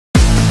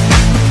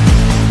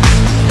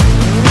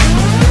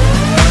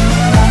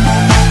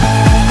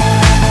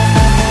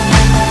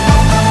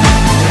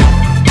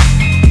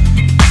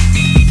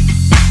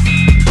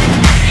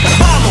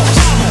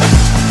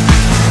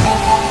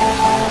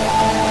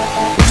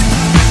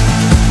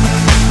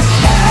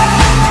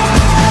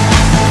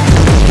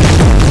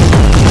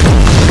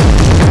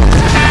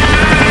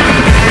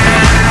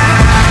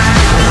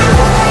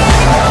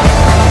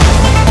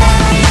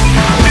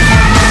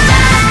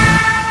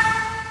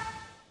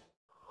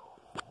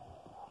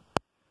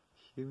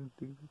Man,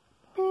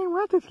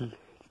 why just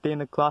stay in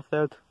the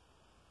closet?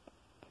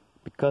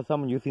 Because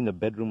someone using the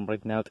bedroom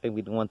right now and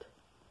we don't want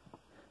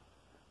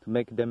to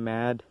make them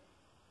mad.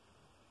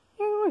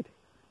 You're right.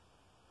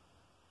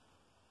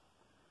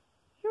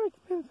 You're right,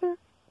 Spencer.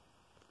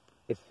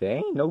 It's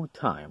ain't no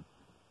time.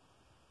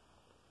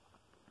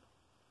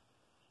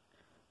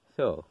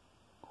 So,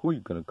 who are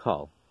you gonna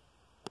call?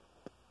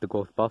 The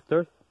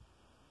Ghostbusters?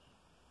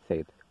 Say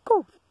it.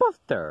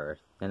 Ghostbusters!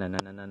 Na na na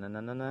na na na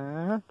na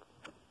na.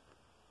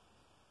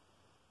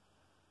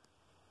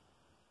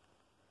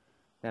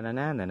 Na na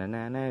na na na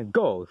na na.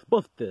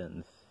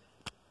 Ghostbusters!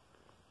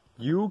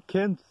 You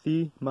can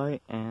see my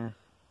ass.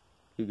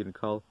 You're gonna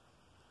call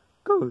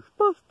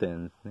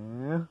Ghostbusters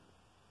now.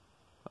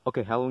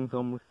 Okay, Halloween's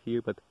almost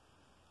here, but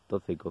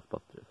don't say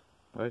Ghostbusters,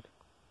 right?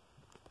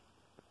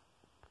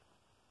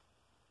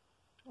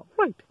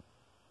 Alright.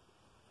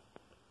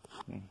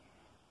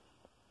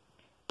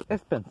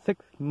 It's been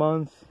 6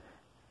 months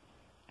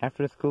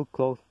after school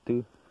closed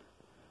due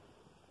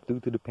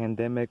to the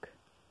pandemic.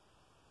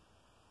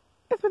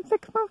 It's been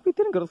 6 months we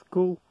didn't go to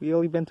school. We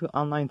only went to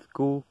online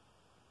school.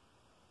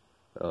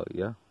 Oh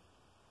yeah.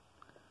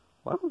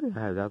 Why would I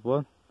have that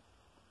one?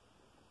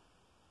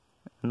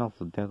 And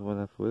also that one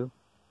as well.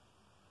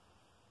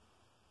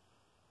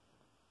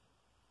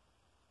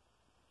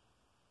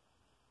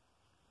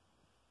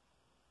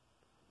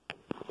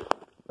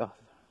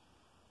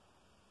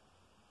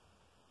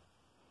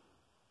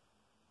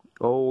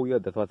 Oh yeah,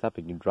 that's what's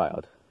happening. Dry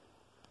out.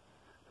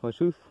 So my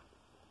shoes,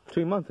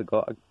 3 months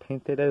ago, I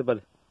painted it,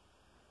 but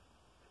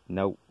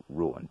now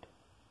ruined.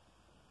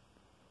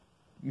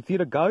 You see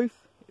the guys?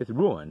 It's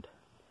ruined.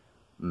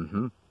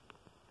 What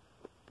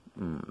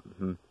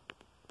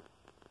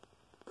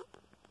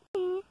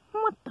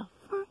the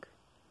fuck?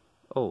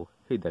 Oh,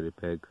 hey Daddy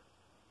Pig.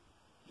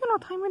 You know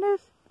what time it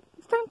is?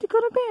 It's time to go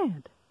to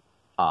bed.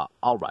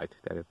 Alright,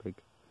 Daddy Pig.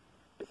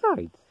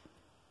 Besides,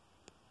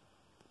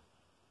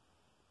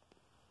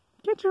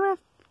 get your ass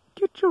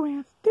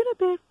to the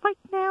bed right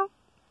now.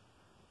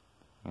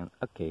 And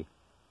okay.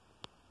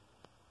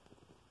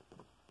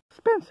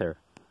 Spencer.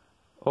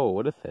 Oh,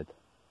 what is it?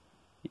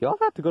 You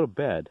also have to go to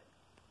bed.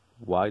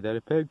 Why, Daddy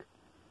Pig?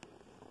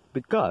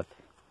 Because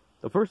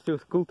the first day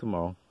of school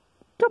tomorrow.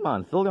 Come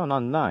on, it's only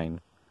on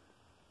 9.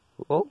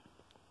 Well,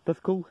 the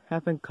school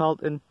hasn't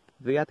called in.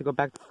 So you have to go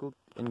back to school,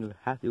 and you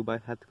have to go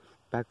back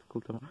to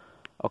school tomorrow.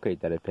 Okay,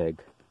 Daddy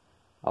Pig.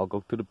 I'll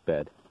go to the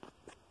bed.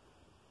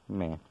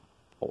 Man.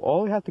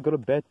 Oh, you have to go to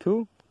bed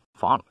too?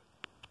 Fine.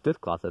 This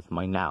class is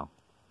mine now.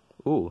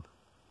 Ooh.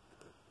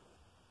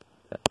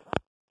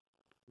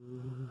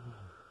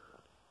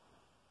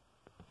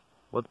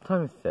 What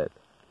time is it?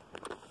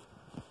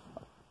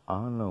 I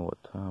don't know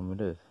what time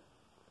it is.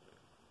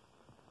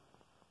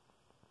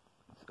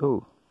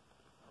 Ooh.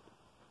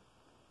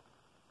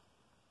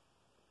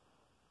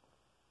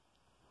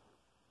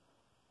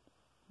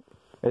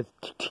 It's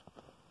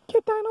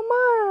get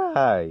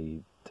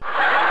dynamite.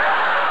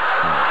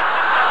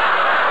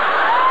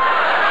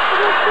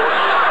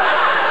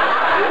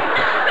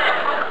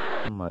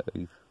 My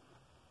eyes.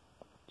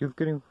 Just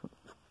getting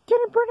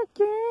burned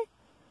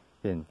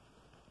again.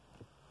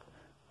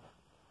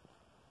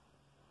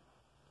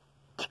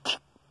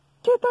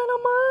 Get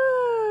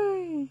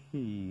dynamite.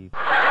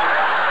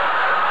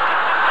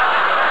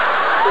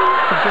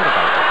 Forget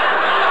about it.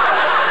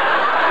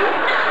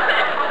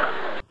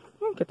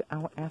 We get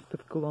our ass to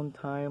school on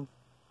time.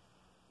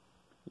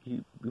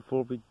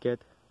 Before we get.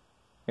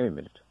 Wait a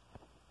minute.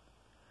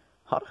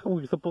 How the hell are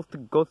we supposed to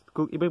go to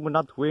school even we're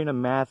not wearing a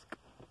mask?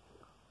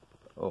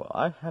 Oh,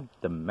 I have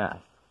the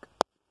mask.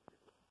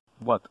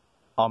 What?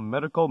 A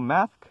medical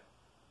mask?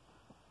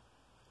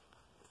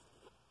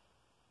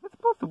 I'm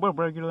supposed to wear a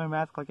regular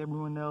mask like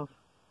everyone else.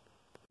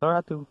 So I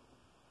had to.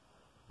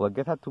 Well, I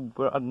guess I had to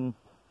wear a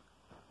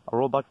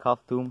robot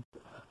costume.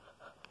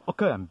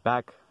 Okay, I'm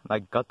back. I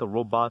got the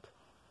robot.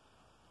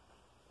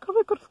 Can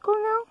we go to school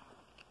now?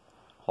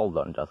 Hold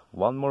on, just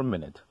one more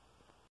minute.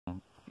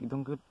 You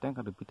don't think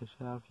I'll beat the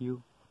shit out of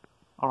you?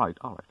 Alright,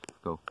 let's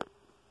go.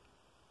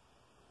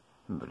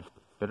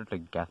 Better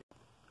take gas.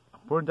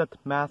 For that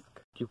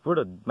mask, you wear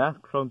the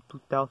mask from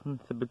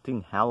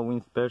 2017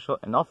 Halloween special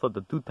and also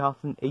the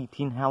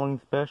 2018 Halloween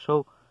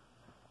special.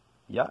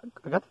 Yeah,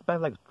 I got this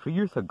back like 3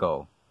 years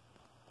ago.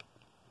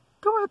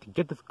 Go out to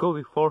get to school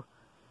before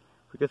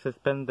we get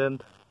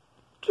suspended.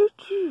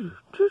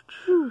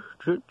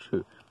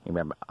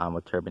 Remember, I'm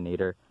a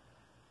Terminator.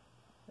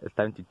 It's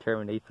time to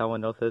terminate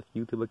someone else's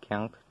YouTube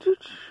account.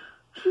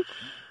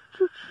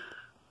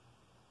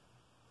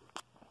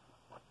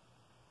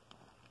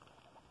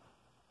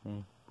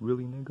 Hey,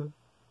 really, nigga?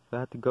 I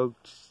have to go.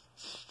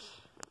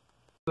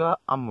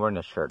 I'm wearing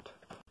a shirt.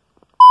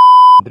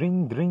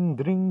 Dring.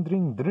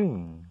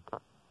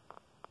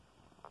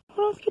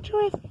 Let's get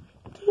your ass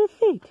to your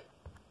seat.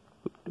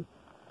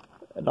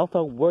 And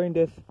also wearing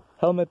this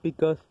helmet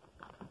because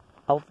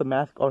all the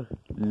masks are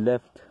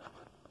left.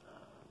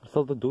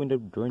 Also doing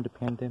it during the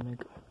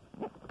pandemic.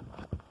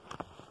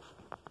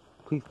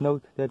 Please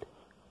note that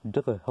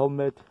just a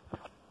helmet.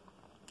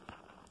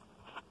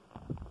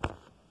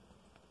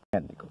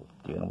 Mandigo,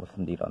 do you know what's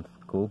indeed on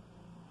school?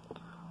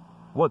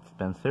 What,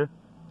 Spencer?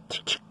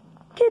 Get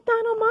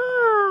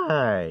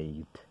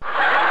dynamite!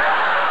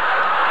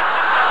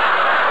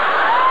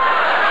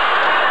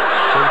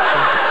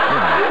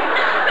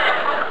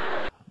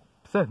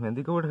 Besides,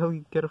 Mandigo, where the hell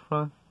you get it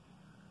from?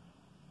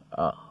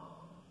 Oh,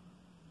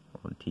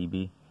 on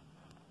TV.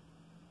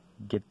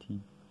 Get TV.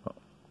 Oh.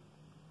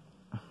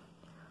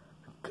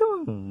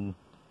 Come on.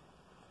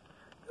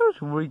 I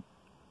was worried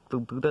to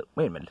do that.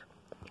 Wait a minute.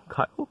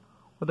 Kyle,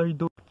 what are you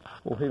doing?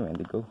 Oh, hey,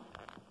 Mandigo.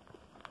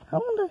 How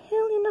in the hell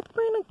are you not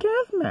wearing a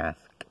gas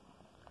mask?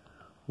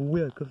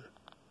 Well, because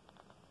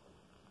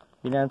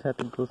you don't have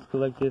to go to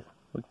school like this.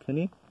 What can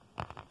you?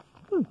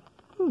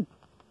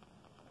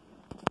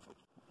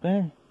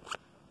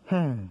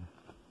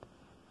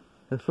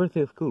 The first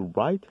day of school,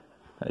 right?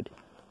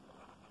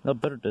 Not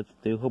better to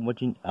stay home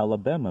watching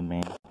Alabama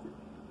Man.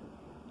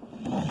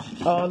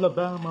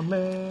 Alabama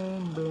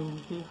Man,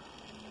 baby.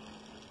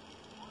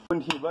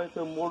 When he rides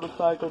a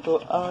motorcycle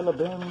to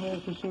Alabama,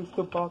 he shoots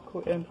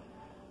tobacco and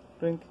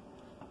drink.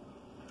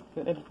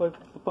 And everybody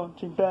puts a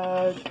punching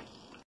bag.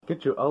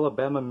 Get your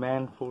Alabama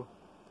Man for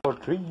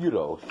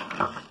 €3.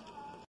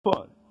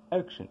 Fun,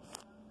 action,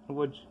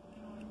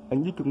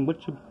 and you can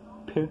watch your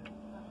parents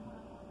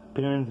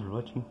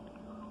watching.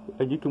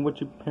 And you can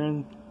watch your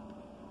parents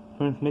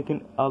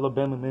making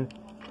Alabama Man.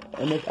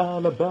 And it's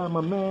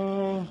Alabama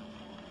Man.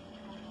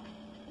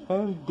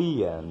 And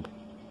the end.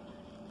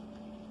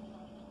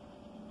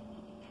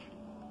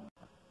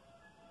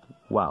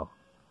 Wow.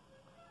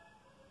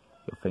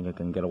 You think I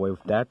can get away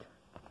with that?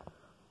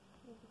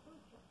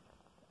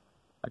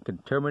 I can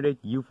terminate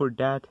you for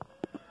that?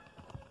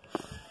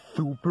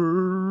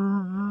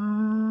 Super.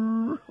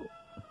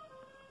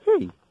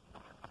 Hey,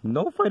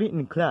 no fighting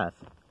in class.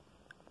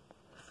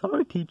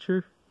 Sorry,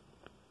 teacher.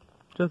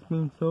 Just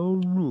being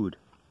so rude.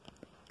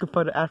 You can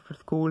fight it after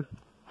school.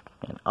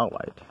 And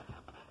alright.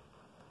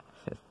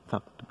 Says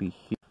tough to be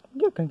here.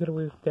 You can get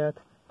away with that.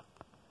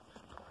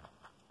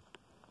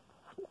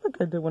 Like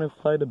I did when I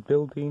fly the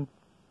building.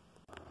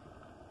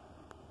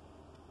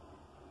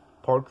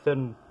 Parks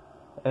and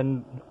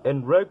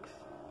Rex.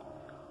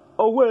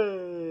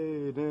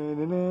 Away! Na,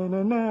 na,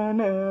 na, na,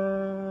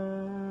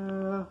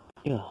 na.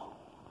 Yeah.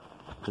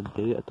 The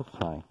day at the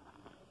fly.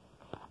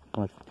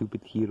 My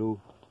stupid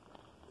hero.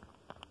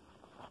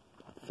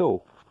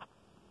 So,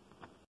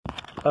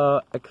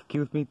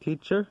 excuse me,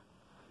 teacher.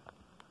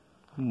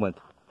 What?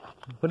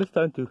 When it's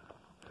time to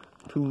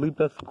leave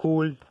the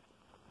school?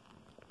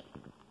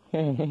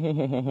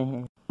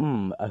 I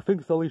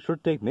think it's only a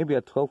short take. Maybe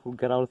at 12 we'll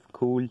get out of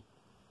school.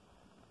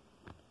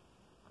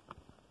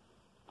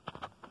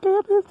 In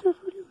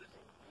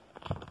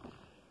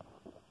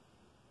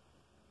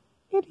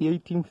the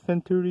 18th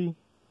century,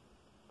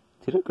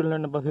 did I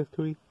learn about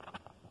history?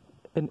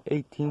 In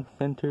 18th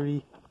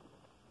century,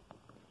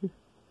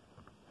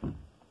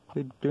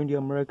 during the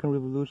American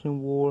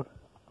Revolution War,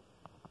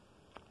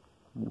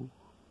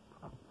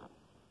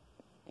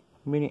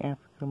 many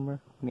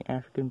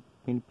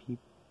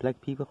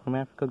black people from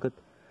Africa got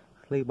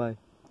enslaved by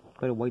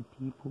the white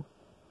people.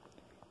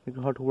 Make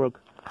it hard to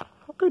work.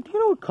 Okay, do you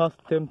know what it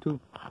cost them to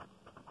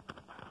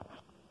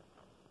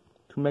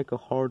make it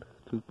hard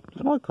to? Do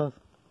you know what it cost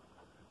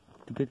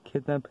to get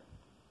kidnapped?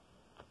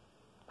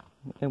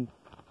 And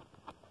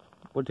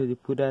what did they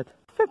put at? In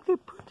fact, they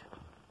put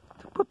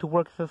to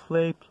work as a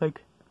slave,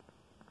 like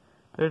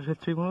there's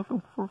history when I was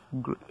in 4th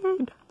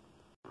grade.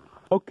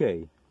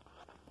 Okay,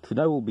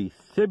 tonight will be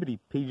 70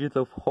 pages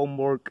of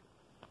homework.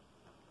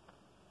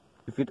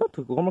 If you don't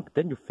do homework,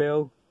 then you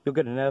fail. You'll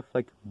get an F,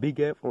 like big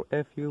F or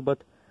FU,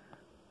 but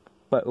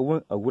I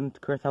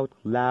wouldn't curse out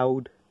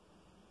loud.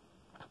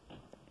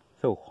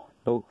 So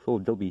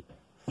there'll be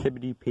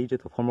 70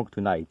 pages of homework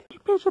tonight.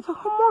 70 pages of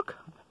homework?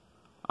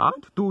 I'm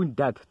not doing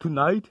that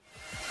tonight.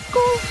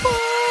 Go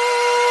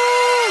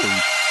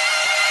fight!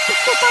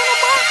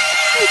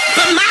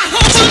 But my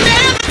hope will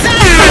never